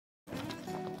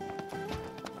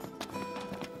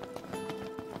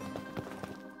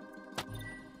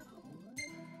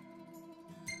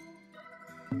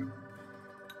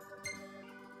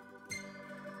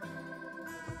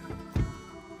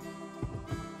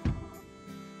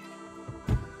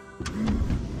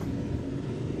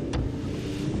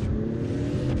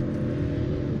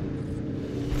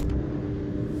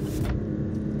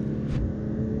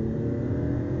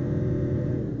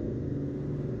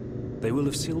They will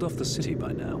have sealed off the city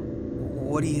by now.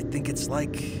 What do you think it's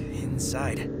like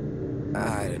inside?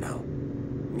 I don't know.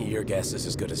 Your guess is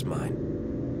as good as mine.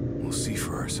 We'll see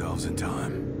for ourselves in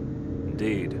time.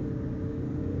 Indeed.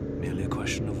 Merely a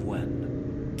question of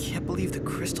when. Can't believe the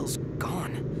crystal's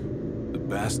gone. The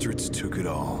bastards took it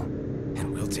all.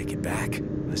 And we'll take it back.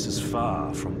 This is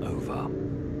far from over.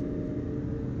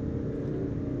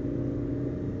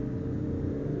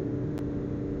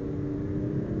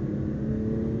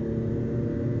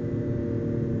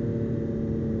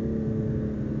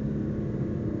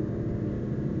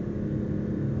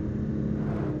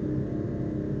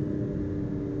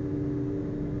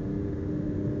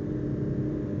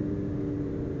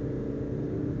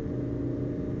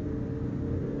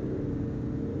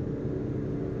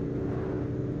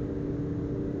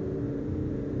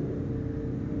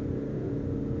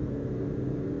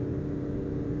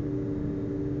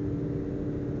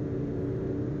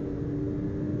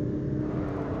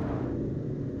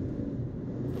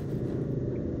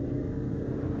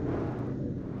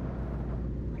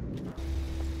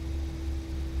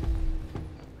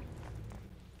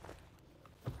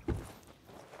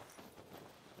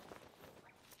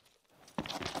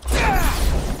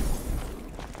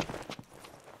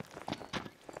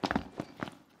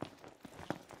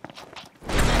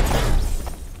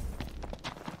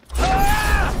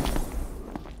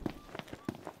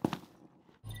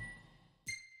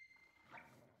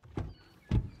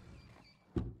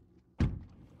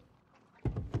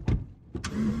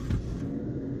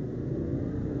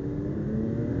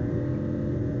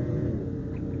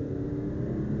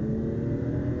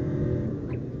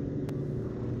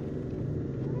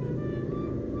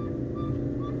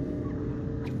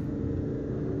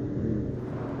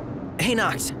 Hey,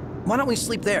 Nox, why don't we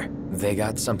sleep there? They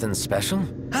got something special?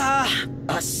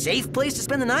 A safe place to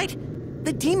spend the night?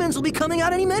 The demons will be coming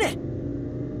out any minute.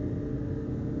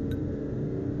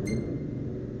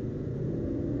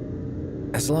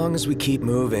 As long as we keep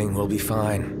moving, we'll be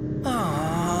fine.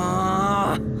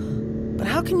 But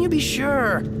how can you be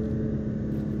sure?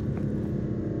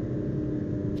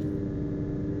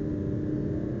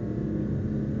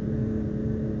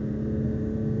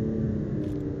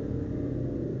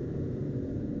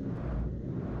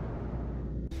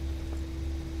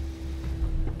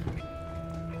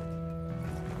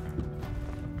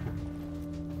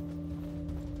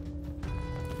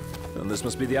 And this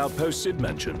must be the outpost Sid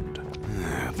mentioned.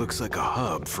 It looks like a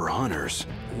hub for hunters.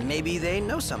 Maybe they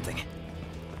know something.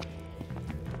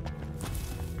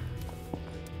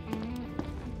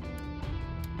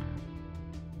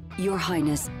 Your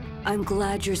Highness, I'm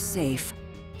glad you're safe.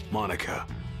 Monica,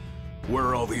 where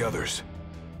are all the others?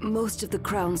 Most of the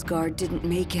Crown's Guard didn't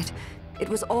make it. It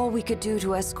was all we could do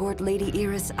to escort Lady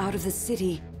Iris out of the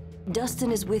city.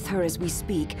 Dustin is with her as we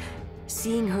speak,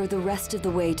 seeing her the rest of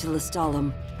the way to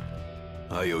Lestallum.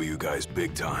 I owe you guys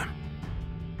big time.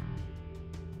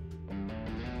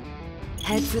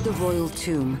 Head for the Royal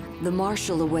Tomb. The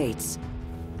Marshal awaits.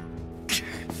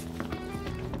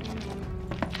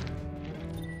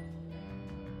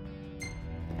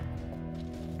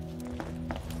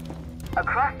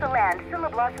 Across the land,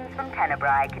 Syllablossoms from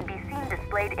Tenebrae can be seen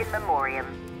displayed in memoriam,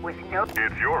 with no...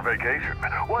 It's your vacation.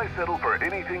 Why settle for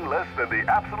anything less than the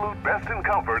absolute best in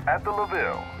comfort at the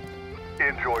LaVille?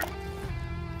 Enjoy...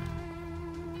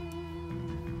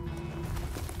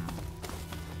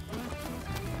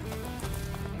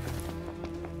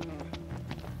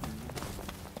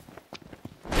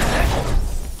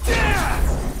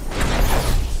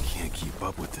 Can't keep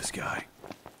up with this guy.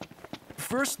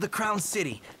 First the Crown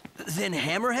City, then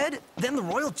Hammerhead, then the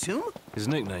Royal Tomb? His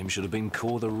nickname should have been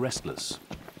Kor the Restless.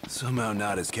 Somehow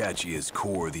not as catchy as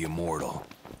Kor the Immortal.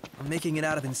 Making it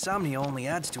out of Insomnia only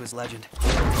adds to his legend.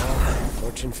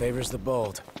 Fortune favors the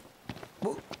bold.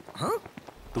 Huh?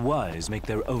 The wise make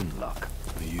their own luck.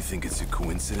 You think it's a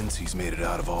coincidence he's made it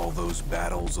out of all those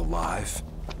battles alive?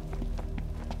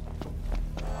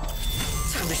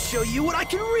 Time to show you what I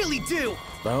can really do!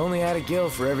 If I only had a gill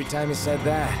for every time he said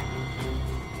that.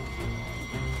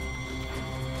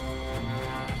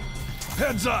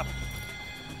 Heads up!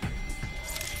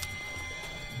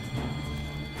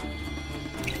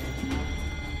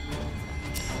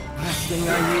 Last thing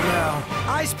I need now.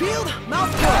 Eyes peeled,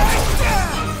 mouth closed.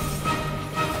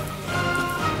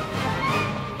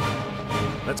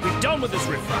 Let's be done with this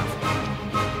riffraff.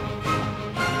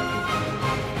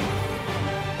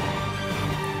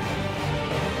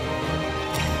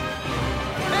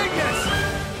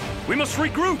 Magnus! We must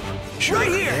regroup!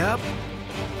 Right here! Yep.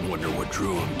 Wonder what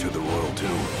drew him to the Royal Tomb.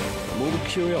 A mortal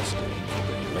curiosity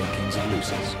for the late Kings of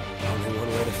Lucis. Only one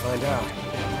way to find out.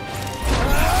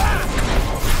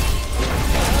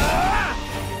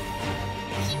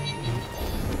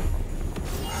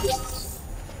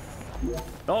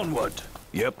 Onward.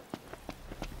 Yep.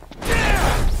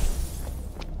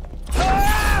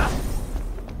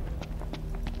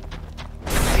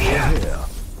 Here.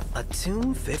 A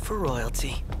tomb fit for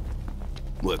royalty.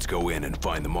 Let's go in and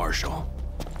find the Marshal.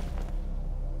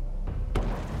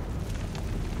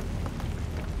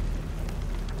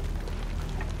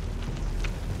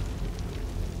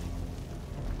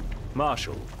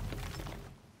 Marshal.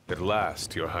 At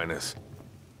last, Your Highness.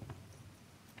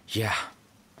 Yeah.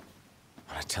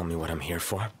 Wanna tell me what I'm here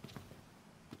for?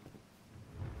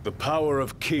 The power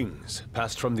of kings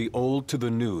passed from the old to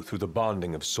the new through the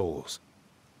bonding of souls.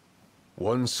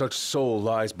 One such soul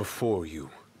lies before you.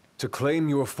 To claim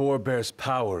your forebear's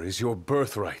power is your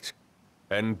birthright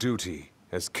and duty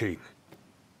as king.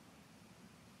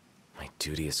 My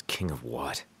duty as king of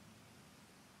what?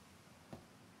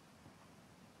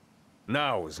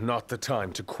 Now is not the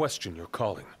time to question your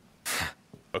calling.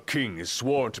 A king is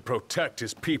sworn to protect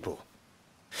his people.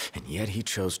 And yet he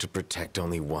chose to protect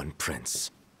only one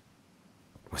prince.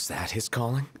 Was that his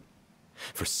calling?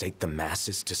 Forsake the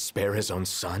masses to spare his own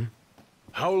son?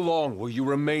 How long will you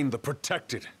remain the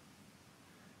protected?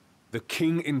 The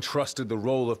king entrusted the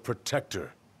role of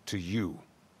protector to you.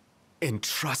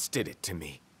 Entrusted it to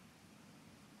me.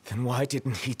 Then why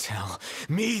didn't he tell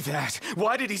me that?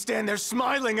 Why did he stand there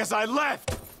smiling as I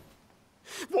left?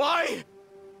 Why?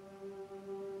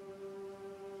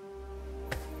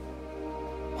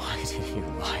 Why did he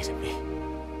lie to me?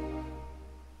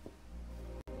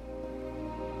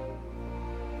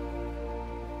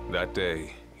 That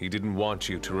day, he didn't want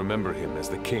you to remember him as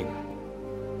the king.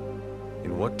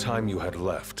 In what time you had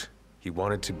left, he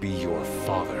wanted to be your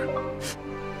father.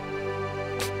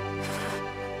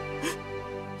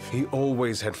 He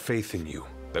always had faith in you,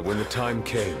 that when the time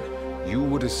came, you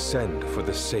would ascend for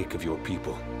the sake of your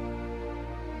people.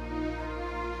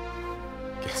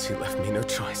 Guess he left me no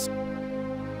choice.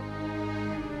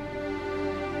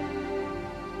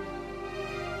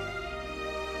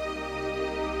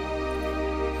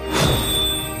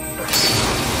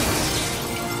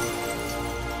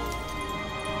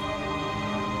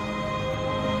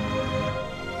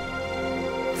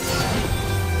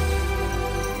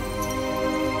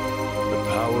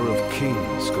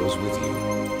 Kings goes with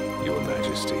you, Your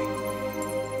Majesty.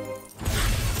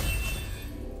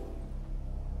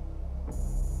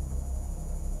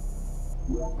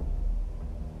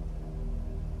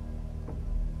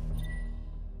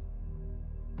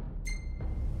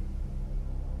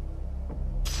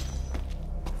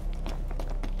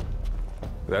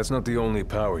 That's not the only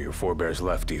power your forebears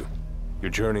left you. Your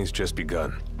journey's just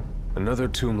begun. Another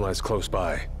tomb lies close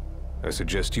by. I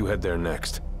suggest you head there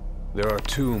next. There are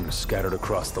tombs scattered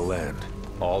across the land.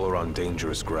 All are on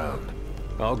dangerous ground.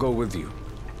 I'll go with you,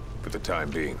 for the time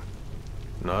being.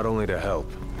 Not only to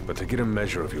help, but to get a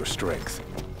measure of your strength.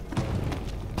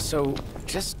 So,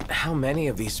 just how many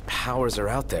of these powers are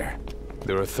out there?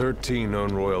 There are 13 known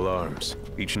royal arms,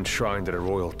 each enshrined at a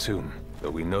royal tomb, though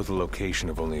we know the location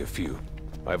of only a few.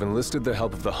 I've enlisted the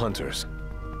help of the hunters.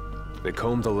 They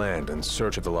comb the land in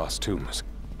search of the lost tombs.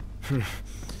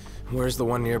 Where's the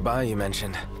one nearby you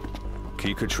mentioned?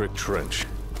 Keekatrik Trench.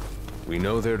 We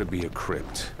know there to be a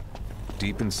crypt,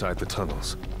 deep inside the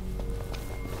tunnels.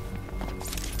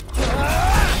 The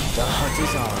hunt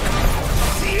is on.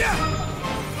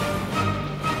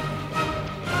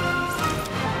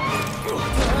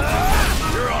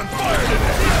 You're on fire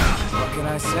today! What can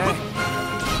I say?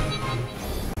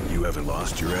 You haven't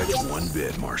lost your edge one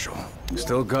bit, Marshal.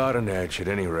 Still got an edge at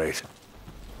any rate.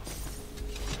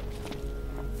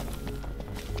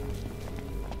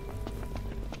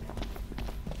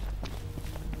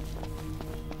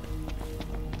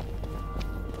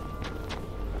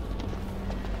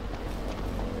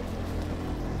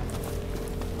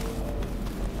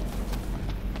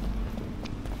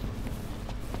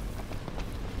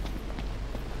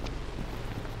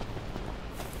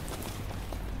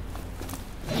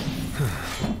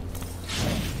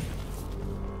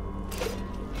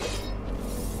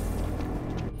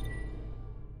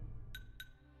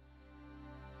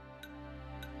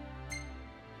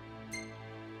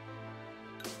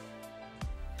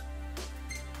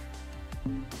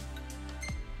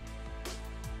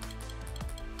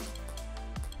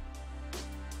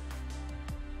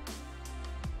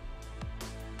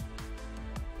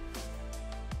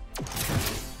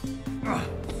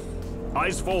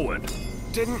 Eyes forward.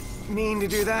 Didn't mean to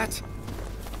do that.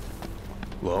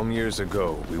 Long years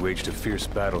ago, we waged a fierce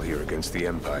battle here against the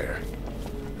Empire.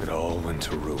 It all went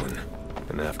to ruin.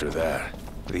 And after that,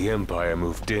 the Empire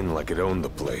moved in like it owned the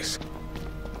place.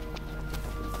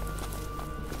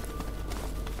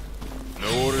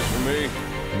 No orders for me?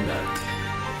 None.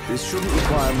 This shouldn't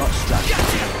require much strategy.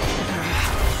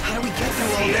 How do we get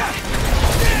through all that?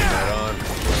 Right on.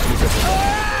 Keep it.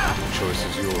 The choice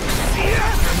is yours.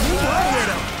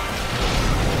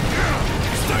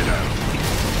 Stay down.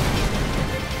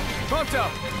 Prompto!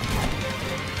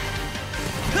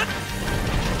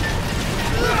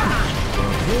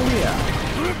 Here we are.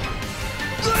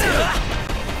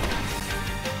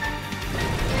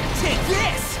 Take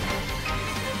this!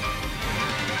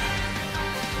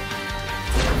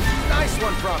 Nice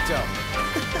one, Prompto!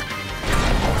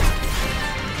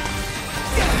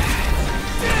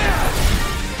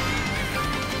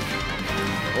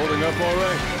 Holding up all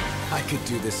right? I could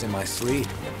do this in my sleep.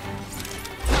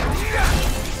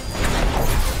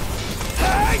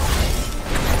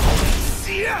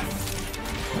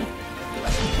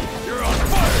 You're on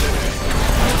fire today.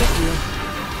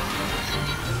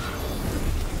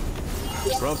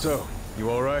 Prompto, you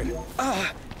all right?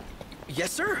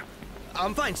 Yes, sir.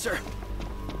 I'm fine, sir.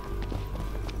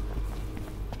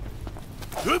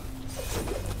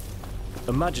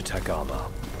 A Magitech armor.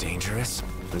 Dangerous?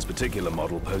 This particular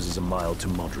model poses a mild to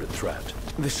moderate threat.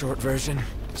 The short version?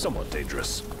 Somewhat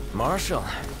dangerous. Marshall,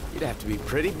 you'd have to be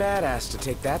pretty badass to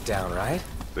take that down, right?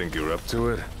 Think you're up to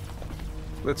it?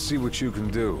 Let's see what you can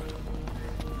do.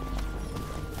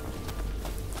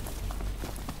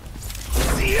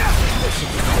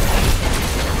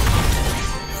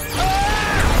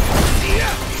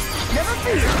 Never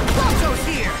fear! Prompto's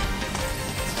here!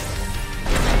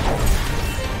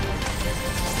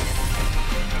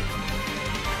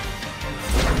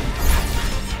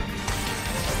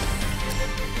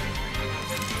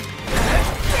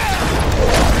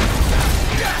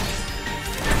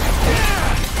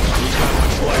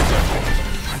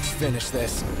 Let's finish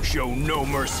this. Show no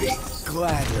mercy.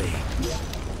 Gladly.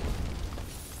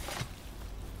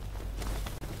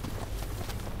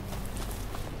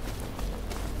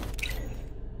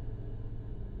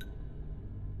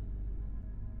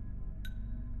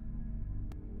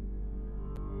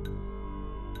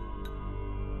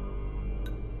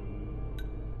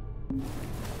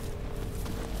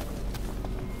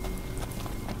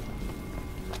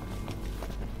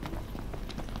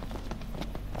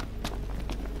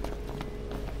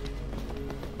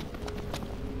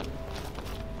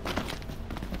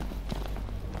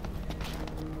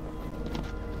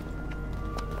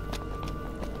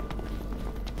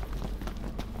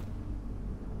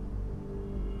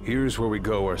 Here's where we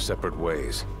go our separate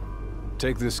ways.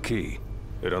 Take this key.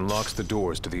 It unlocks the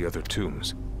doors to the other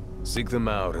tombs. Seek them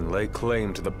out and lay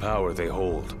claim to the power they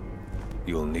hold.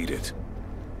 You'll need it.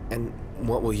 And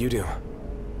what will you do?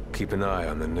 Keep an eye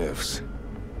on the Nifs.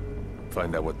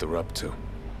 Find out what they're up to.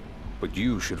 But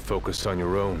you should focus on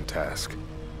your own task.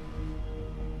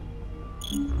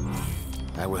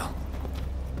 I will.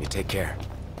 You take care.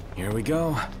 Here we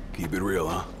go. Keep it real,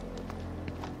 huh?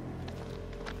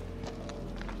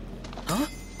 Huh?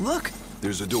 Look!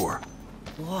 There's a door.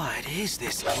 What is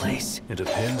this place? It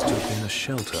appears to have been a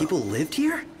shelter. People lived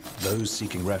here? Those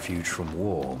seeking refuge from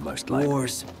war, most likely.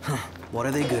 Wars. Huh. What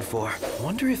are they good for?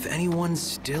 Wonder if anyone's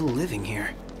still living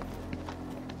here.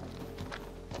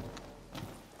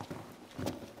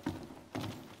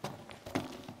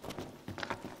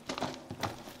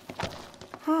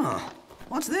 Huh.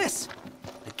 What's this?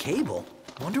 A cable.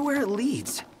 Wonder where it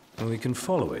leads. We can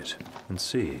follow it and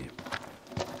see.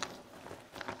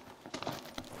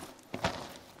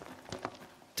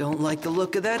 Don't like the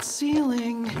look of that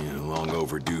ceiling. Yeah, long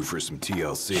overdue for some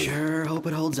TLC. Sure hope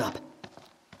it holds up.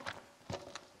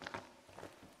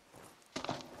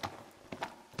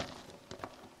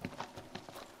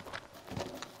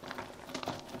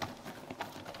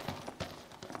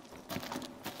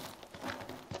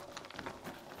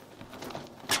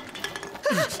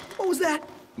 What was that?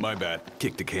 My bad.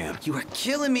 Kick the can. You are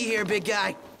killing me here, big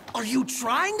guy. Are you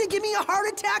trying to give me a heart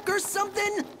attack or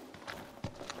something?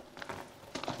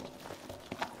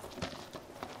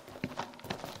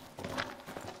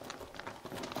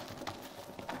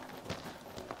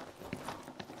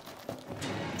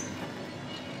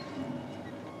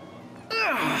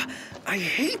 I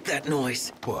hate that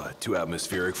noise. What, too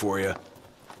atmospheric for you?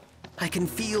 I can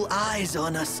feel eyes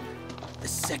on us. The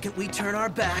second we turn our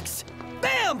backs,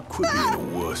 bam! Quit being a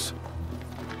wuss.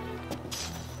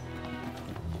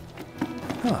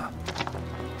 Huh.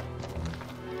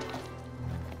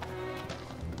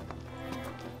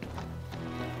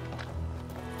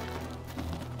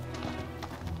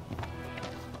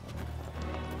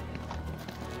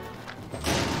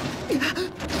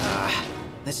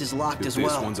 This is locked If as this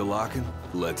well. one's a locking,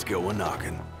 let's go a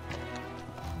knocking.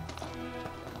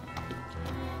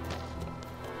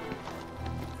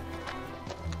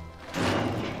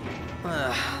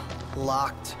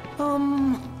 Locked.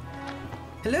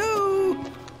 Hello?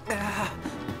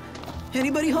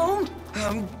 Anybody home?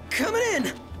 I'm coming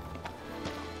in.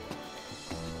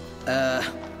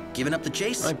 Giving up the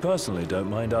chase? I personally don't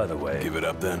mind either way. Give it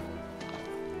up then.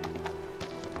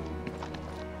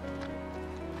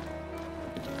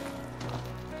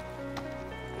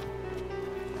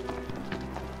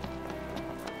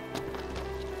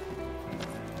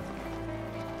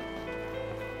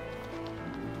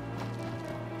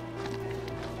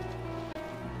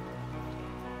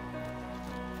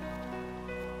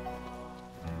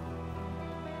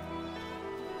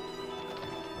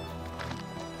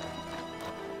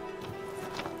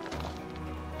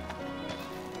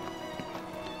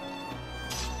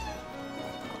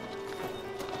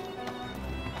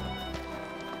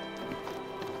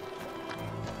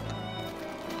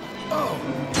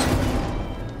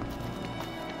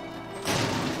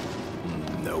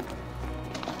 Nope.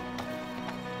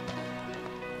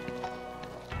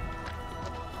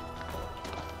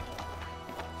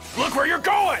 Look where you're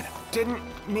going! Didn't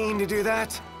mean to do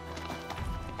that.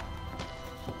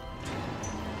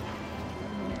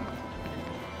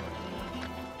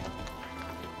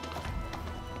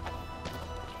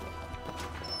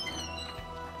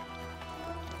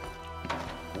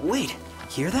 Wait,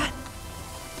 hear that?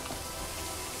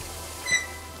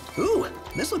 Ooh,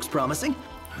 this looks promising.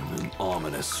 In an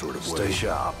ominous sort of way. Stay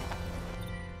sharp.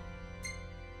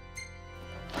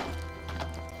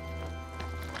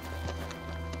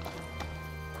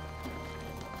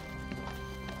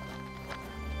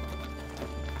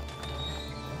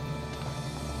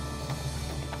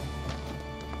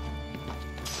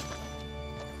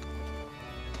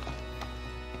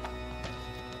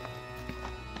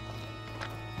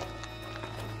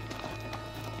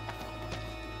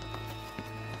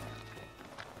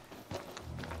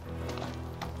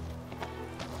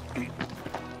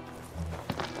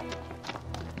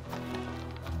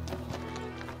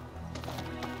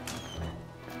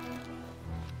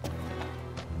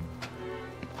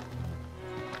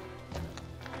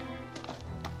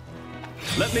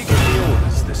 Let me give the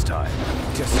orders this time.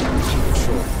 Just keep it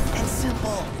short. And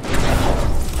simple.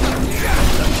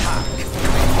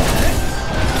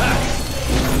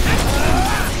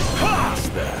 What's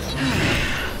that?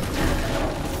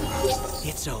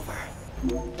 It's over.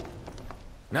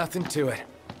 Nothing to it.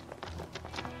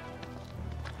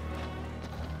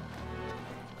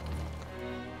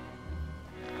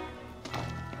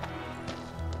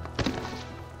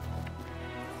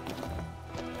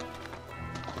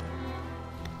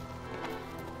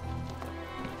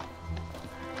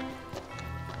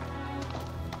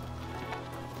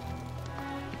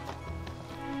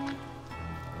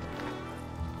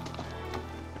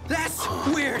 That's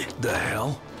weird. The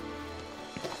hell?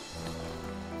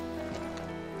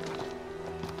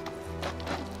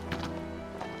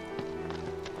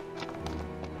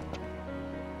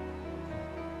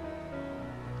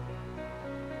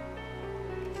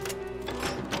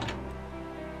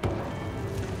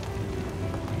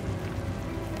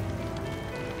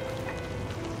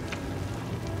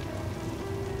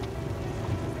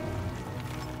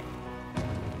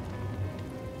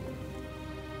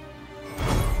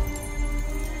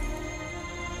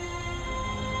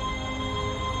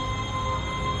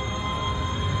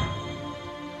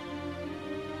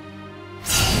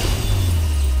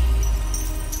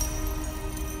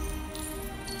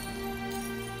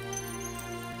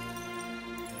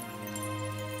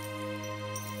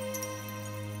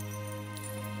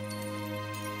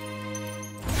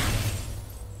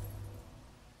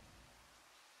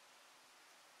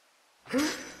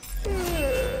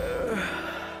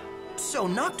 So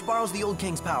Noct borrows the old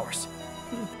king's powers.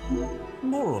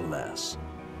 More or less.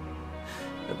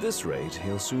 At this rate,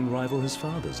 he'll soon rival his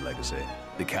father's legacy.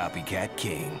 The copycat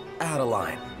king. Out of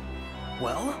line.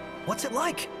 Well, what's it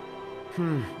like?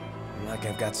 Like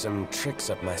I've got some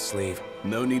tricks up my sleeve.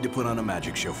 No need to put on a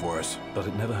magic show for us. But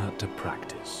it never hurt to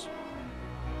practice.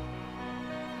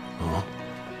 Huh?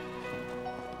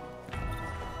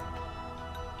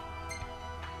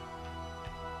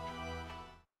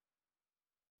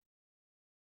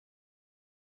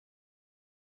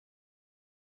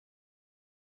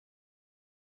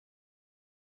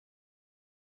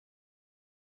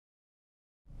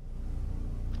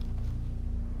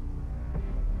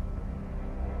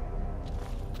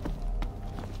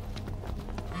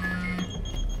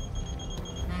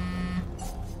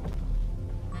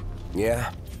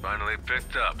 Yeah? Finally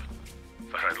picked up.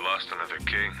 Thought I'd lost another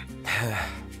king.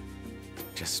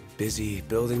 Just busy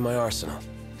building my arsenal.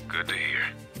 Good to hear.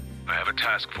 I have a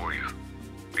task for you.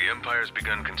 The Empire's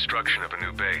begun construction of a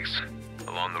new base,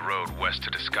 along the road west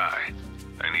to Diskai.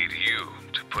 I need you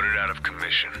to put it out of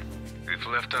commission. If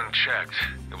left unchecked,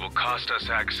 it will cost us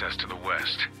access to the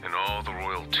west and all the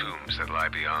royal tombs that lie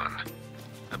beyond.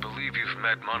 I believe you've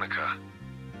met Monica.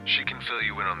 She can fill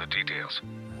you in on the details.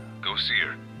 Go see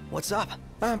her. What's up?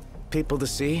 People to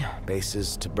see,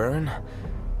 bases to burn.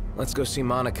 Let's go see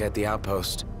Monica at the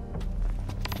outpost.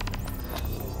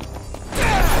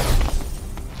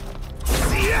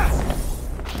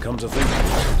 Come to think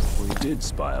of it, we did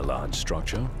spy a large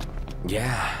structure.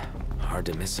 Yeah, hard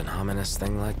to miss an ominous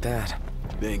thing like that.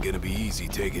 It ain't gonna be easy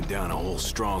taking down a whole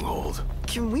stronghold.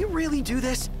 Can we really do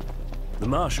this? The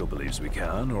Marshal believes we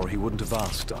can, or he wouldn't have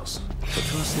asked us. But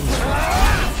first things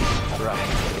first. Right.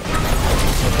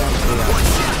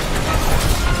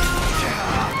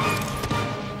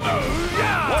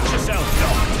 Watch yourself,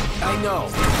 Doc! I know.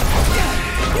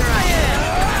 Here I am!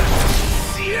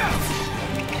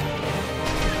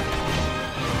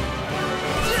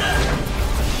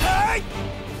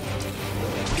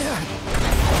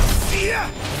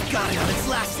 Got it on its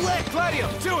last leg! Gladio,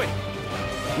 do it!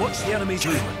 Watch the enemy's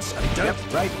movements, and don't...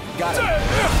 Yep, right. Got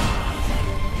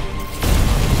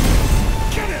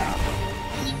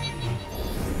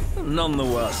it. None the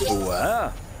worse for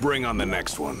wear. Bring on the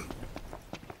next one.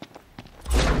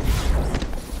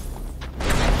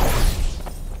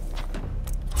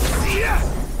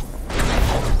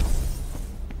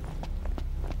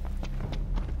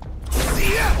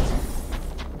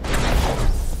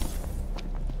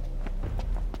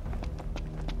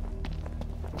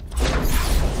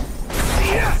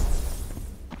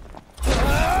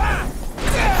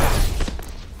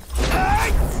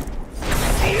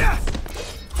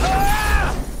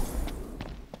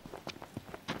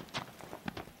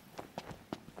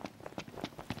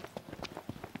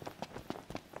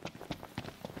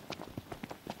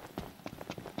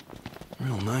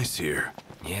 Real nice here.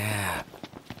 Yeah.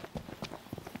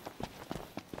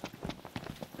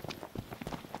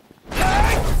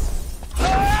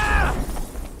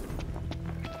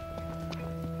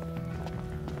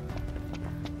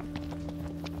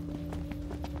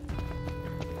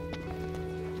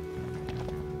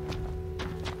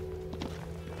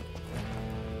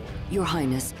 Your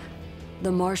Highness,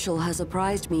 the Marshal has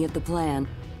apprised me of the plan.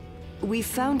 We've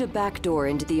found a back door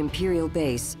into the Imperial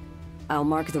base. I'll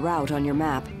mark the route on your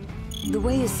map. The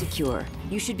way is secure.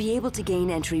 You should be able to gain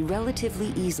entry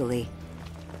relatively easily.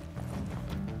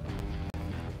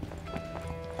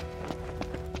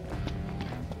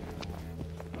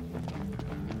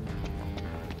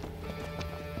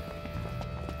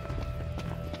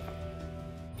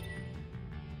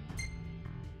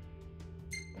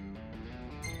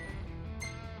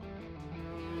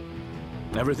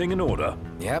 Everything in order?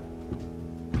 Yep.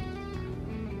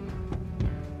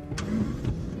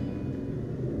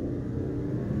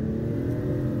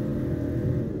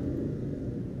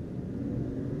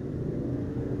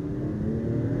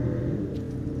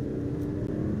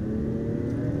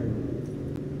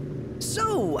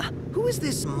 So, who is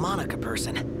this Monica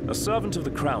person? A servant of the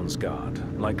Crown's Guard,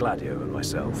 like Gladio and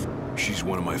myself. She's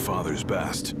one of my father's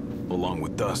best, along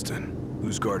with Dustin,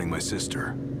 who's guarding my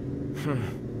sister.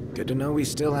 Good to know we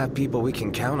still have people we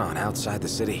can count on outside the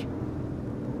city.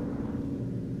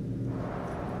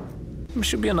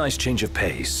 Should be a nice change of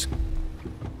pace.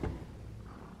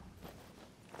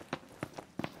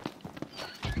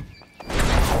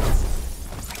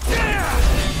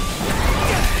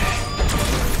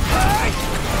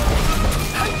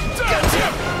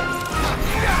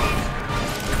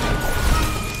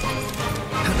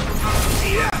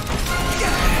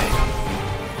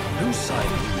 Whose side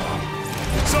are you on?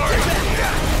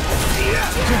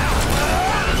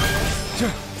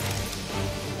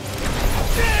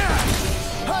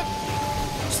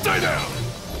 Stay down!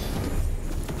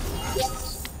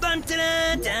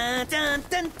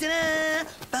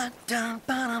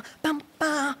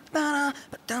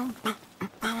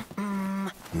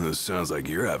 This sounds like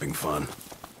you're having fun.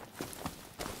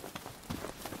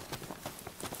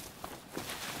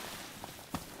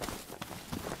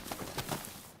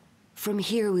 From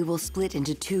here, we will split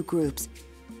into 2 groups.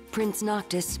 Prince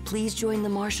Noctis, please join the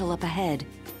Marshal up ahead.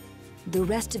 The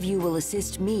rest of you will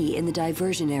assist me in the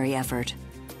diversionary effort.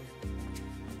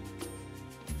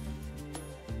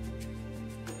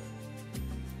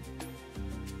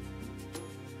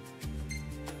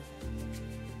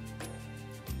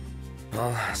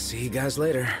 Well, see you guys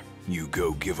later. You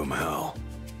go give them hell.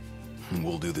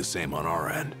 We'll do the same on our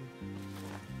end.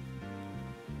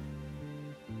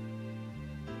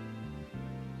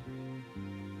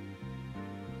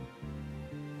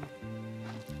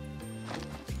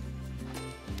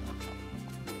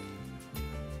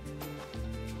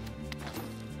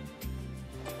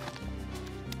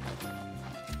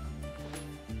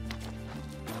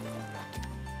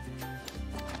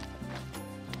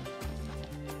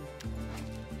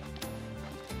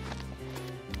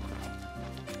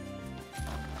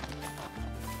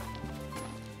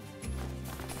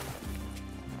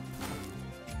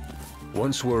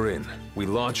 Once we're in, we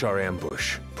launch our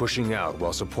ambush, pushing out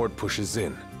while support pushes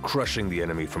in, crushing the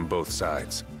enemy from both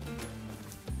sides.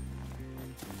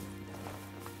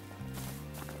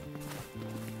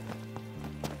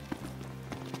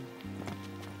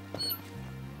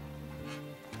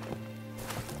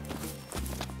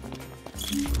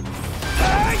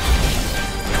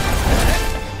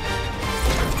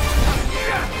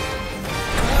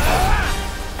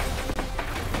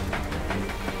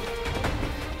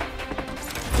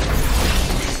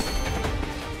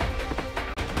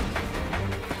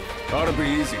 Ought to be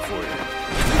easy for you.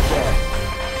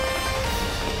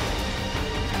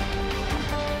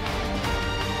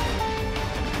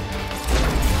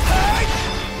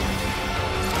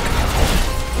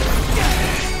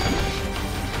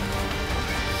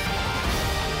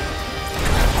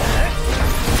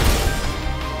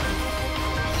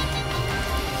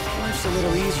 Life's a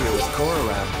little easier with Cor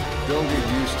around. Don't get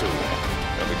used to it.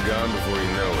 I'll be gone before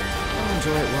you know it. I'll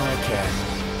enjoy it while I can.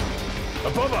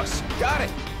 Above us! Got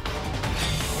it!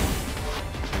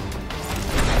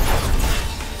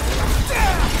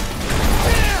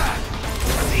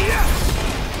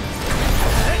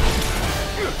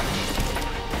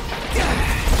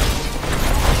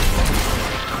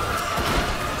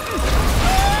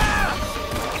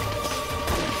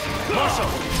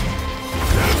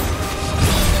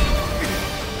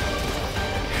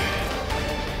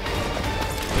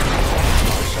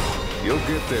 You'll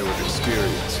get there with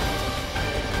experience.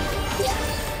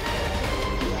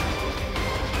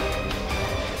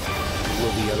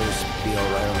 Will the others be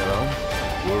alright on their own?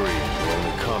 Worry will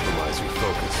only compromise your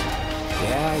focus.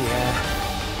 Yeah.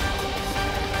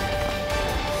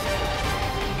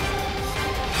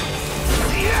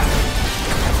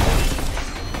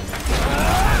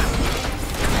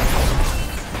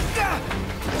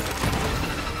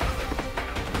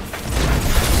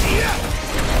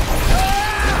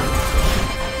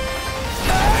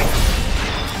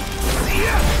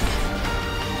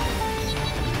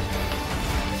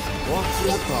 Walk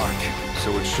through the park.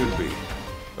 So it should be.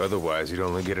 Otherwise, you'd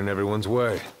only get in everyone's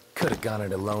way. Could have gone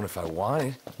it alone if I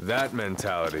wanted. That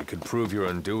mentality could prove your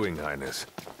undoing, Highness.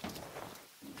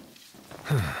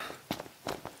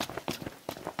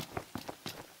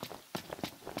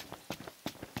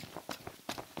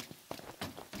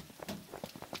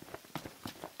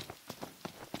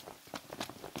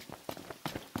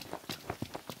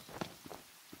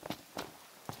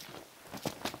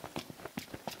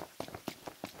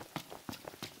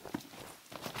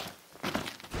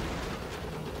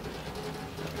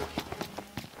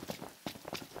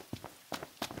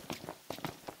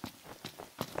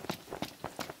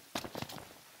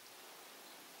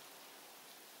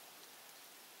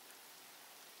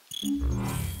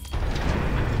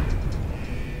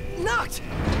 Noct!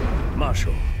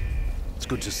 Marshal, it's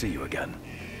good to see you again.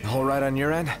 All right on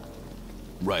your end?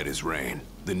 Right as rain.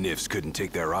 The Nifs couldn't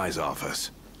take their eyes off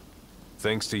us.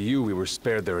 Thanks to you, we were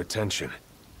spared their attention.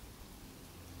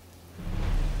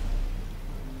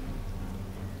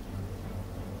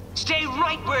 Stay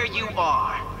right where you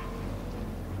are.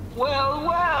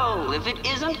 Well, if it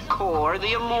isn't Cor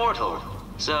the Immortal.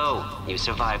 So, you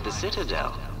survived the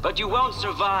Citadel. But you won't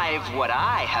survive what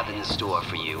I have in store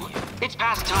for you. It's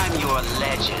past time your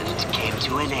legend came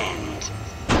to an end.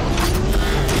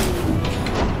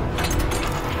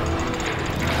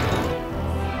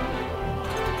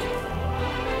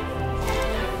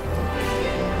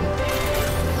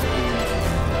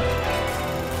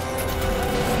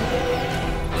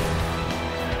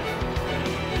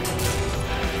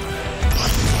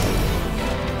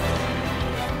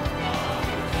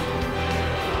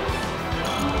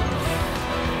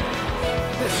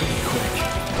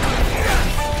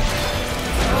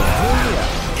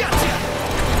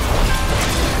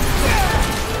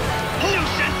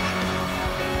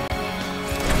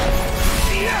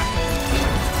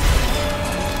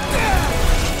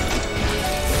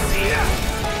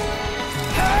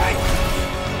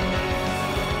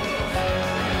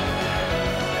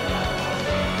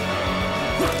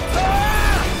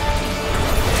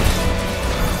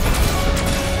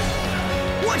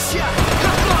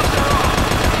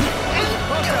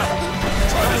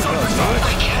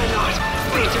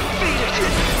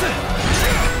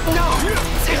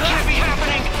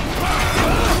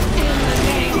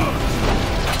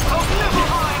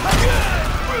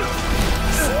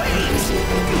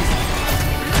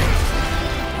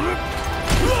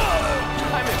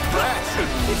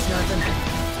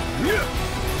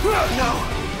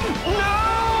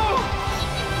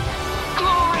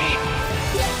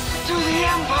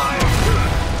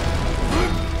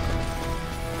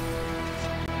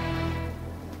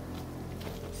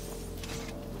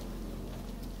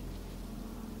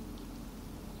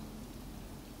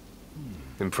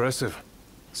 Impressive.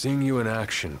 Seeing you in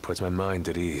action puts my mind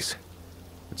at ease.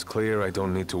 It's clear I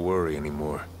don't need to worry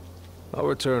anymore. I'll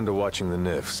return to watching the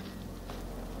Nifs.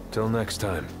 Till next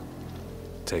time,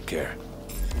 take care.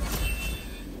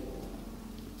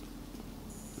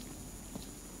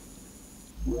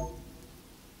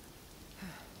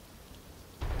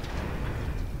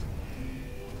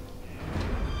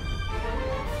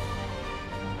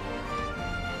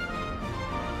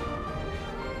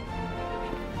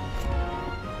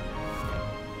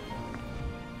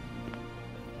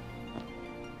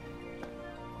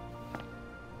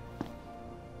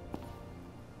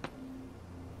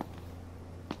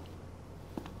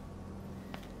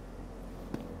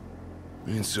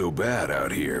 Ain't so bad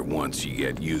out here once you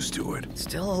get used to it.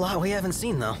 Still a lot we haven't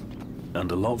seen, though. And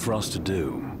a lot for us to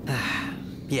do.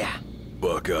 Yeah.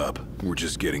 Buck up. We're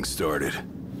just getting started.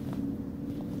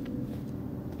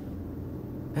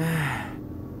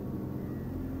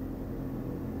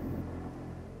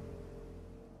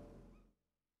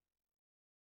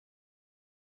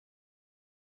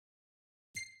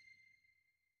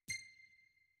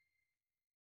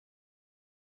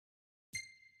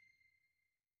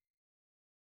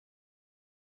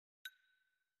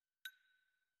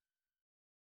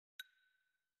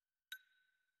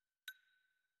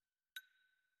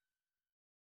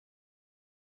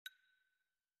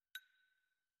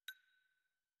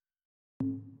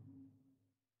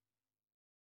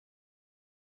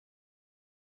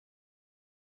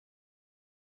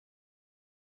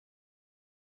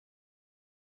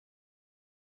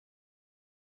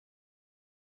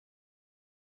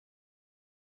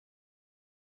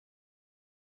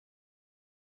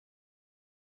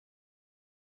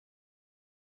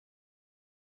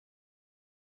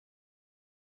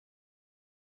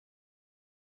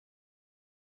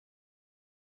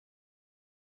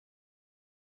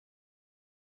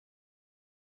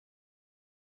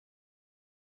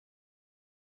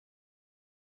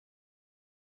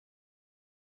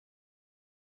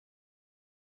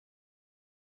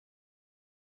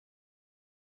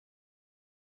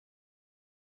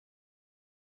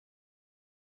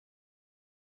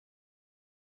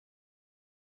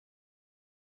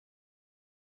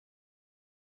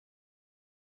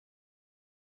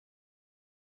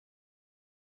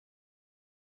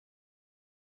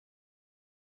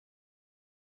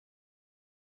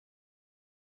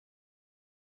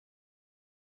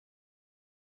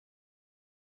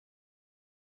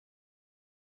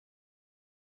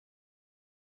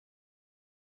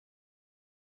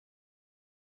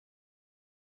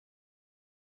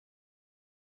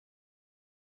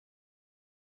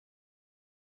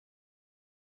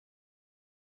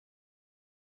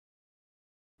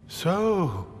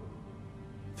 So,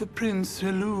 the prince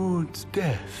eludes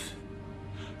death.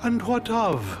 And what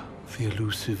of the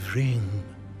elusive ring?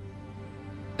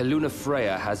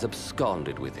 Lunafreya has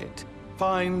absconded with it.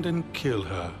 Find and kill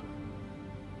her.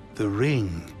 The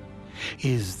ring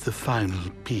is the final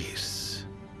piece.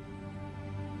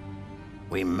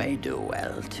 We may do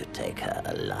well to take her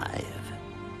alive.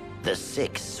 The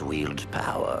Six wield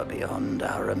power beyond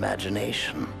our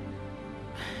imagination.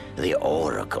 The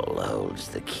Oracle holds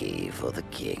the key for the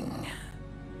king.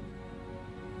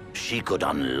 She could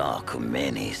unlock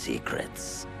many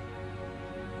secrets.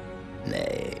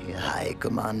 Nay, High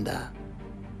Commander.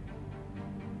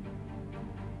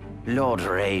 Lord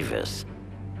Ravis,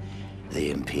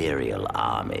 the Imperial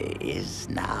Army is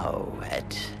now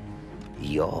at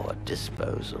your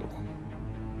disposal.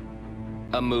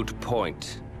 A moot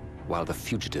point, while the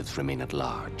fugitives remain at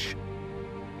large.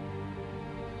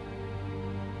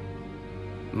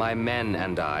 My men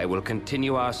and I will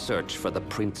continue our search for the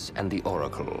Prince and the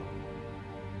Oracle.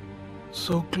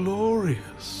 So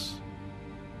glorious.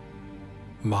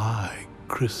 My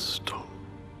crystal.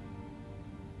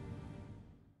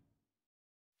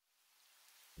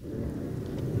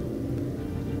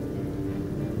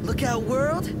 Look out,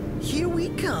 world! Here we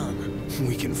come!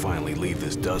 We can finally leave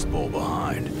this Dust Bowl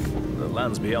behind. The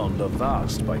lands beyond are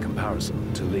vast by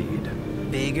comparison to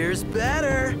lead. Bigger's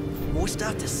better! More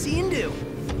stuff to see and do!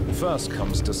 First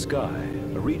comes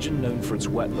Duscae, a region known for its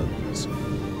wetlands.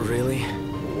 Really?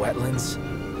 Wetlands?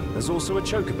 There's also a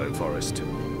chocobo forest.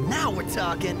 Now we're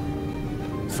talking!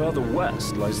 Further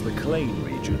west lies the Clane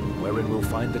region, wherein we'll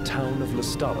find the town of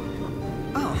Lestallum.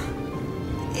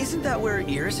 Oh. Isn't that where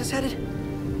Iris is headed?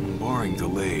 Barring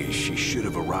delays, she should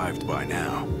have arrived by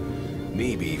now.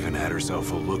 Maybe even had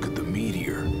herself a look at the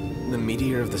meteor. The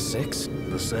meteor of the Six?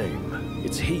 The same.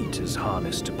 Its heat is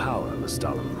harnessed to power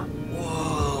Lestallum.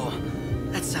 Whoa.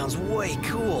 That sounds way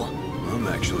cool. I'm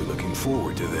actually looking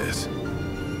forward to this.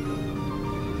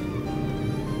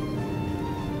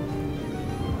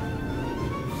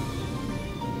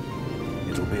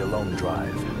 long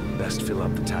drive. Best fill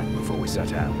up the tank before we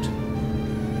set out.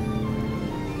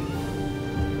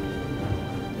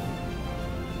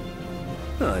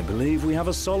 I believe we have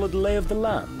a solid lay of the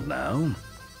land now.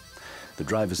 The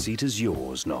driver's seat is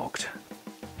yours, Noct,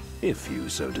 if you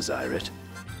so desire it.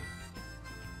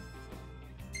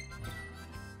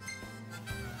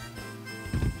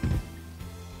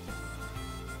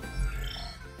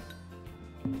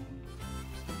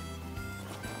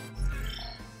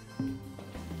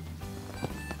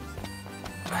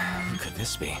 Who could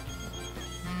this be?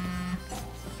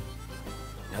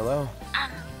 Hello?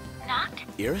 Noct?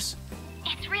 Iris?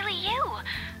 It's really you!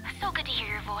 So good to hear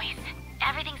your voice.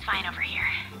 Everything's fine over here.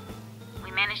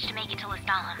 We managed to make it to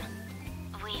Lestallum.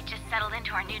 We just settled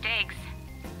into our new digs.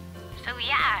 So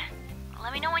yeah,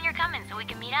 let me know when you're coming so we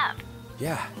can meet up.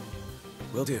 Yeah,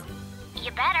 will do.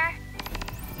 You better.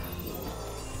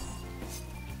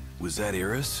 Was that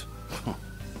Iris?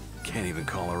 Can't even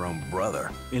call her own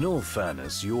brother. In all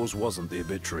fairness, yours wasn't the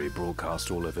obituary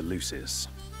broadcast all over Lucis.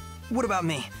 What about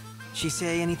me? She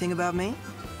say anything about me?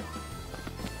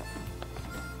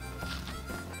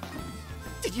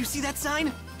 Did you see that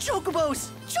sign? Chocobos!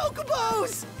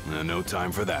 Chocobos! No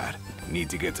time for that. Need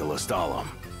to get to Lestallum.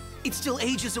 It's still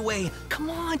ages away. Come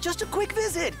on, just a quick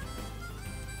visit.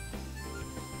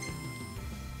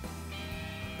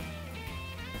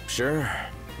 Sure,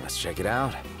 let's check it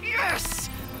out. Yes!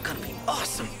 Gonna be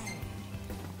awesome.